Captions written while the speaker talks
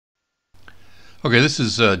Okay, this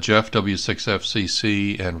is Jeff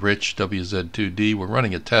W6FCC and Rich WZ2D. We're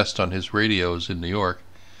running a test on his radios in New York.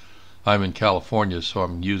 I'm in California, so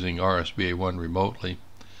I'm using BA1 remotely.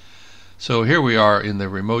 So here we are in the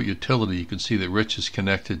remote utility. You can see that Rich is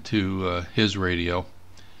connected to his radio,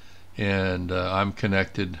 and I'm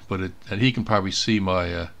connected, and he can probably see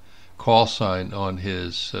my call sign on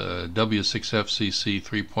his W6FCC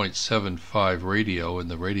 3.75 radio in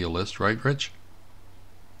the radio list, right, Rich?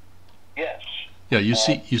 Yes. Yeah, you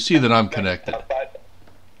see that I'm connected.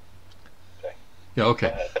 Yeah,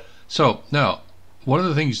 okay. So now, one of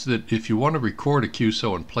the things that if you want to record a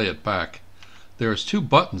QSO and play it back, there's two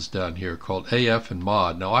buttons down here called AF and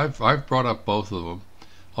mod. Now I've brought up both of them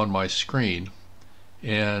on my screen,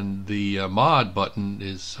 and the mod button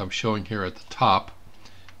is I'm showing here at the top,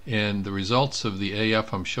 and the results of the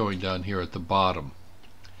AF I'm showing down here at the bottom.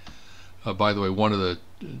 By the way, one of the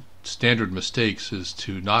standard mistakes is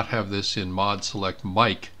to not have this in mod select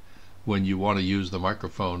mic when you want to use the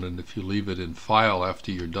microphone, and if you leave it in file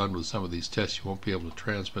after you're done with some of these tests, you won't be able to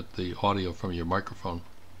transmit the audio from your microphone.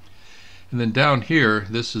 And then down here,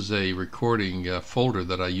 this is a recording folder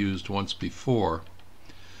that I used once before.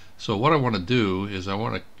 So what I want to do is I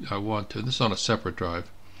want to this is on a separate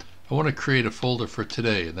drive. I want to create a folder for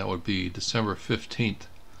today, and that would be December 15th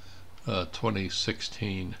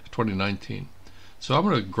 2019. So I'm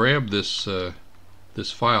going to grab this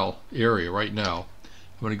this file area right now.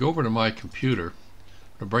 I'm going to go over to my computer,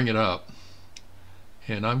 I'm going to bring it up,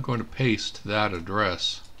 and I'm going to paste that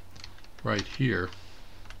address right here.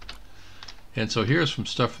 And so here's some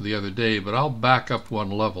stuff for the other day, but I'll back up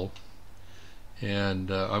one level,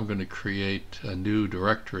 and I'm going to create a new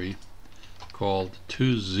directory called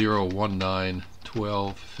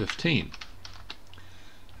 20191215.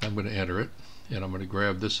 I'm going to enter it, and I'm going to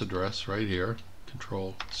grab this address right here,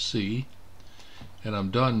 Control C, and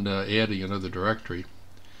I'm done adding another directory.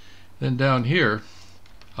 Then down here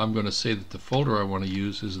I'm going to say that the folder I want to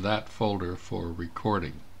use is that folder for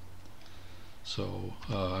recording. So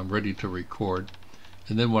I'm ready to record,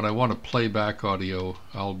 and then when I want to play back audio,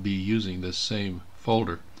 I'll be using this same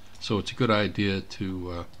folder. So it's a good idea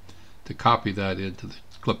to copy that into the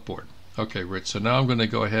clipboard. Okay, Rich, so now I'm going to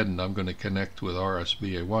go ahead and I'm going to connect with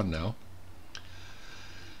BA1 now.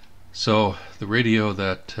 So the radio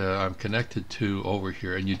that I'm connected to over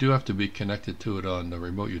here, and you do have to be connected to it on the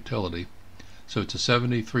remote utility. So it's a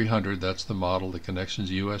 7300, that's the model, the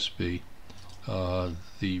connection's USB.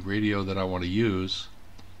 The radio that I want to use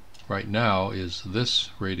right now is this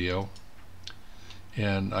radio,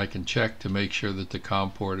 and I can check to make sure that the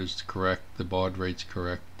COM port is correct, the baud rate's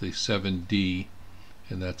correct, the 7D,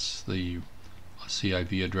 and that's the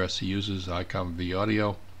CIV address he uses, ICOM V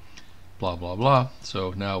audio, blah blah blah.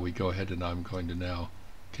 So now we go ahead and I'm going to now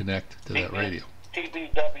connect to that radio.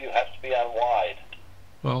 TBW has to be on wide.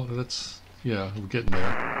 Well, that's, yeah, we're getting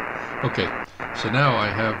there. Okay, so now I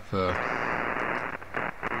have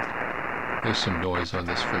there's some noise on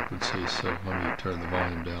this frequency, so let me turn the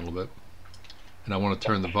volume down a little bit. And I want to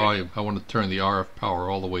turn the volume, I want to turn the RF power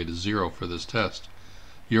all the way to 0 for this test.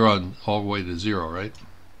 You're on all the way to 0, right?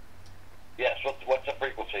 Yes, what's the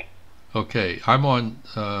frequency? Okay, I'm on,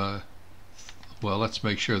 well, let's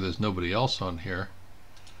make sure there's nobody else on here.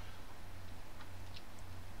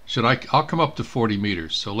 I'll come up to 40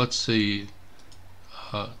 meters, so let's see,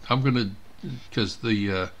 I'm going to, because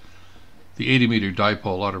the 80 meter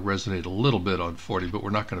dipole ought to resonate a little bit on 40, but we're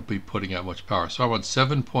not going to be putting out much power. So I'm on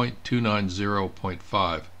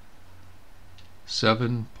 7.290.5.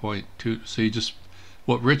 7.2, so you just,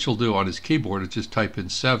 what Rich will do on his keyboard is just type in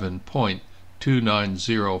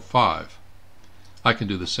 7.2905. I can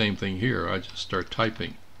do the same thing here. I just start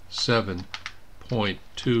typing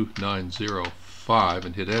 7.2905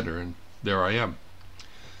 and hit enter, and there I am.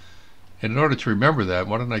 And in order to remember that,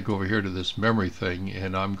 why don't I go over here to this memory thing,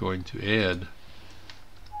 and I'm going to add,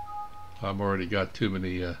 I've already got too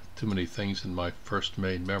many things in my first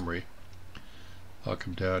main memory. I'll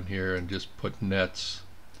come down here and just put nets,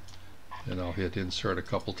 and I'll hit insert a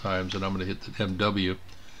couple times, and I'm going to hit the MW,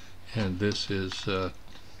 and this is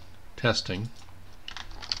testing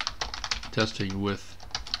with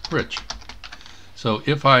Rich. So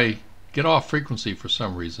if I get off frequency for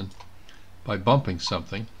some reason by bumping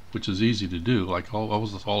something, which is easy to do, like all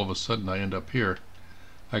of a sudden I end up here,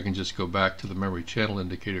 I can just go back to the memory channel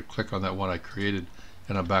indicator, click on that one I created,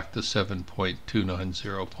 and I'm back to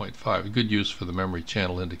 7.290.5. A good use for the memory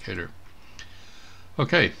channel indicator.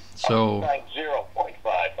 Okay, so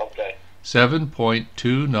 290.5, okay.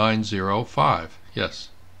 7.2905, yes.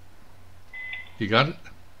 You got it?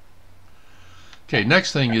 Okay,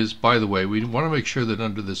 next thing is, by the way, we want to make sure that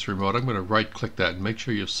under this remote, I'm going to right click that and make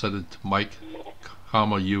sure you've set it to mic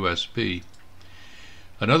comma USB.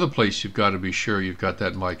 Another place you've got to be sure you've got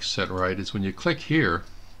that mic set right is when you click here,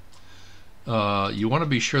 you want to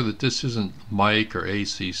be sure that this isn't mic or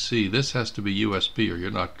ACC. This has to be USB or you're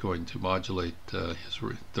not going to modulate the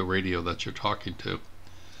radio that you're talking to.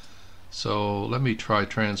 So let me try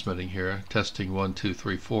transmitting here, testing 1, 2,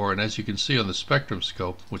 3, 4, and as you can see on the spectrum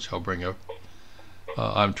scope, which I'll bring up,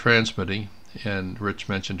 I'm transmitting, and Rich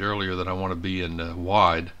mentioned earlier that I want to be in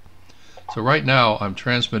wide. So right now I'm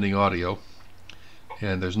transmitting audio,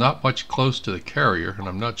 and there's not much close to the carrier, and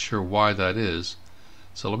I'm not sure why that is.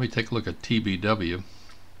 So let me take a look at TBW,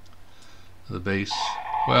 the base.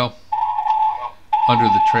 Well, under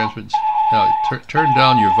the transmittance. Now turn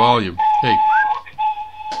down your volume. Hey,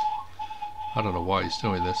 I don't know why he's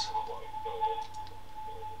doing this.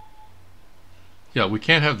 Yeah, we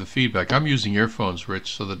can't have the feedback. I'm using earphones,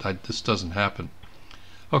 Rich, so that this doesn't happen.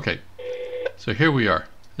 Okay, so here we are.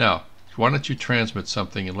 Now, why don't you transmit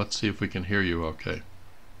something and let's see if we can hear you okay.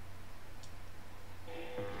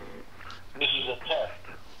 This is a test.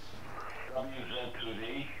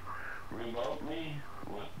 WZ2D remotely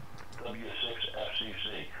with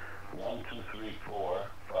W6FCC. 1, 2, 3, 4,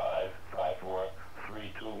 5, 5, 4,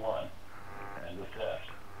 3, 2, 1. And the test.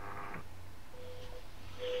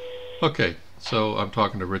 Okay, so I'm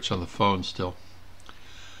talking to Rich on the phone still.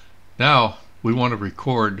 Now we want to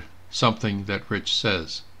record something that Rich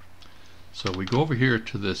says. So we go over here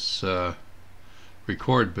to this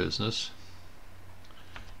record business.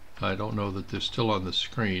 I don't know that they're still on the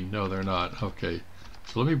screen. No, they're not. Okay,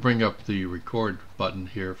 so let me bring up the record button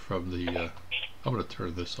here from the I'm going to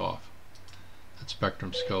turn this off, that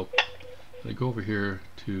spectrum scope. I go over here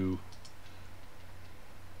to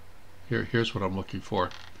here's what I'm looking for.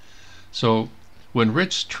 So when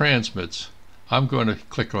Rich transmits, I'm going to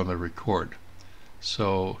click on the record.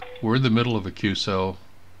 So we're in the middle of a QSO.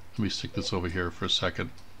 Let me stick this over here for a second.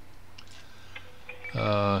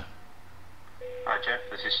 Hi Jeff,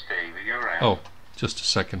 this is Steve. Are you around? Oh, just a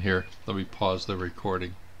second here. Let me pause the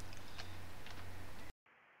recording.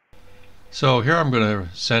 So here I'm going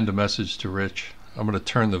to send a message to Rich. I'm going to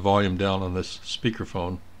turn the volume down on this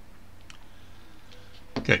speakerphone.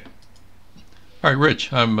 Okay. All right,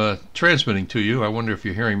 Rich, I'm transmitting to you. I wonder if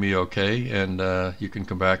you're hearing me okay, and you can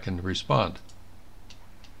come back and respond.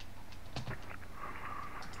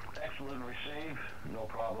 Excellent receive, no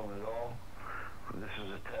problem at all. This is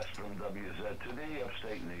a test from WZ2D,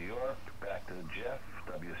 upstate New York. Back to Jeff,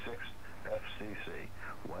 W6FCC.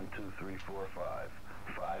 1, 2, 3, 4, 5.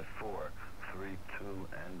 5, 4, 3, 2,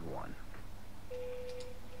 and 1.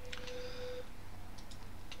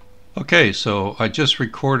 Okay, so I just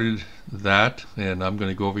recorded that, and I'm going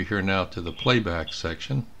to go over here now to the playback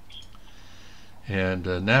section. And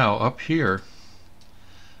now up here,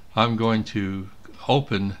 I'm going to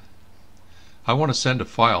open, I want to send a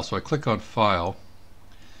file, so I click on File,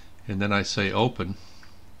 and then I say Open.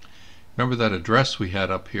 Remember that address we had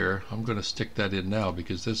up here? I'm going to stick that in now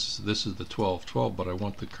because this is the 1212, but I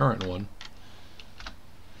want the current one.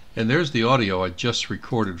 And there's the audio I just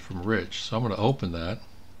recorded from Rich, so I'm going to open that.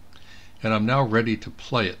 And I'm now ready to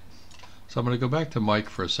play it. So I'm going to go back to Mike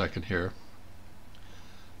for a second here.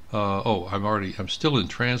 I'm still in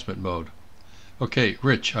transmit mode. Okay,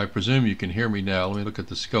 Rich, I presume you can hear me now. Let me look at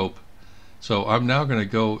the scope. So I'm now going to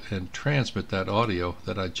go and transmit that audio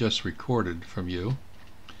that I just recorded from you.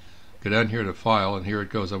 Go down here to File, and here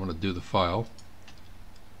it goes. I'm going to do the file.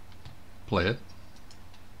 Play it.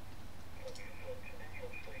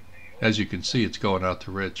 As you can see, it's going out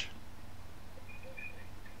to Rich.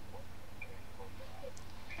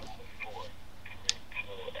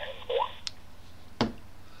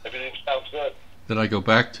 Everything sounds good. Then I go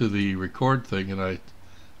back to the record thing, and I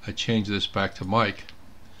change this back to Mike.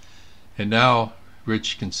 And now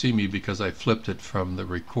Rich can see me because I flipped it from the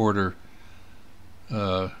recorder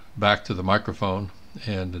back to the microphone.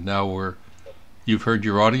 And now you've heard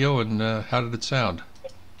your audio, and how did it sound?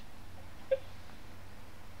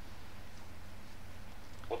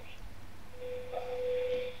 Okay,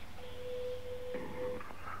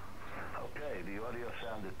 the audio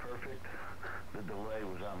sounded perfect. The delay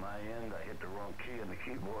was on my end. I hit the wrong key on the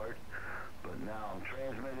keyboard, but now I'm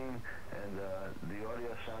transmitting, and the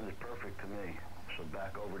audio sounded perfect to me. So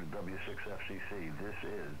back over to W6FCC. This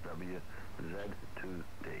is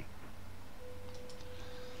WZ2D.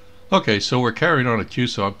 Okay, so we're carrying on a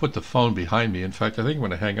QSO. I put the phone behind me. In fact, I think I'm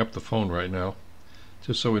going to hang up the phone right now,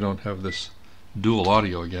 just so we don't have this dual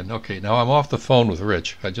audio again. Okay, now I'm off the phone with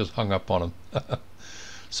Rich. I just hung up on him.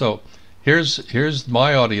 So here's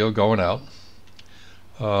my audio going out.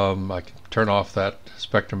 I can turn off that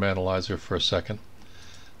spectrum analyzer for a second.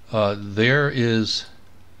 There is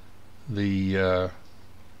the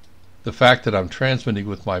the fact that I'm transmitting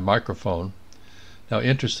with my microphone. Now,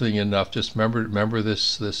 interesting enough, just remember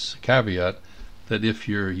this caveat, that if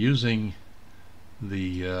you're using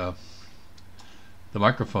the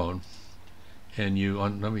microphone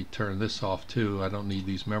and let me turn this off too. I don't need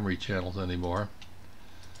these memory channels anymore.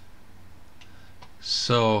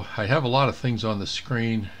 So I have a lot of things on the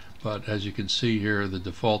screen, but as you can see here, the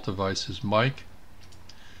default device is mic.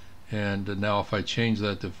 And now if I change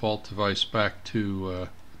that default device back to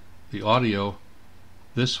the audio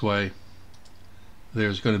this way,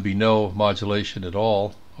 there's going to be no modulation at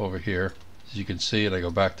all over here. As you can see, and I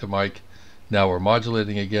go back to mic. Now we're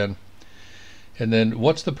modulating again. And then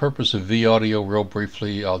what's the purpose of V audio? Real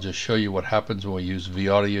briefly, I'll just show you what happens when we use V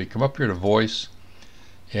audio. You come up here to voice,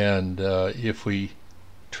 and if we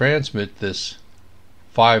transmit this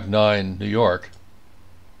 59 New York.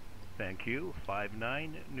 Thank you.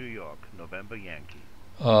 59 New York, November Yankee.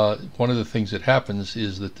 One of the things that happens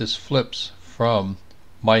is that this flips from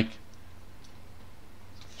mic.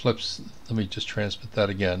 Let me just transmit that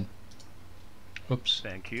again. Oops.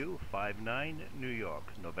 Thank you. 59 New York,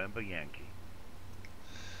 November Yankee.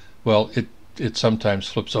 Well, it sometimes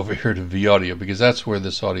flips over here to V audio because that's where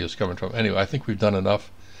this audio is coming from. Anyway, I think we've done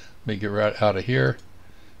enough. Let me get right out of here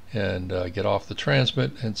and get off the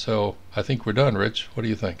transmit. And so I think we're done, Rich. What do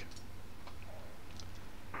you think?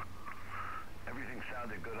 Everything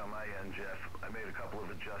sounded good on my end, Jeff. I made a couple of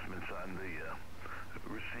adjustments on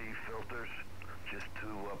the receive filters just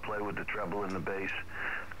to play with the treble and the bass,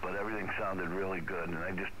 but everything sounded really good, and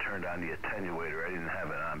I just turned on the attenuator. I didn't have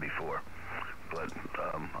it on before, but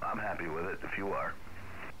I'm happy with it if you are.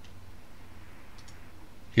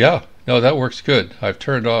 Yeah, no, that works good. I've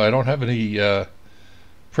turned on, I don't have any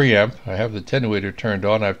preamp. I have the attenuator turned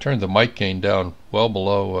on. I've turned the mic gain down well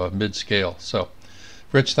below mid-scale. So,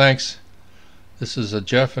 Rich, thanks. This is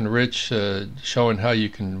Jeff and Rich showing how you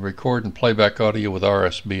can record and playback audio with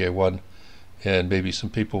BA1, and maybe some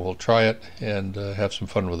people will try it and have some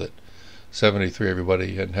fun with it. 73,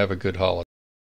 everybody, and have a good holiday.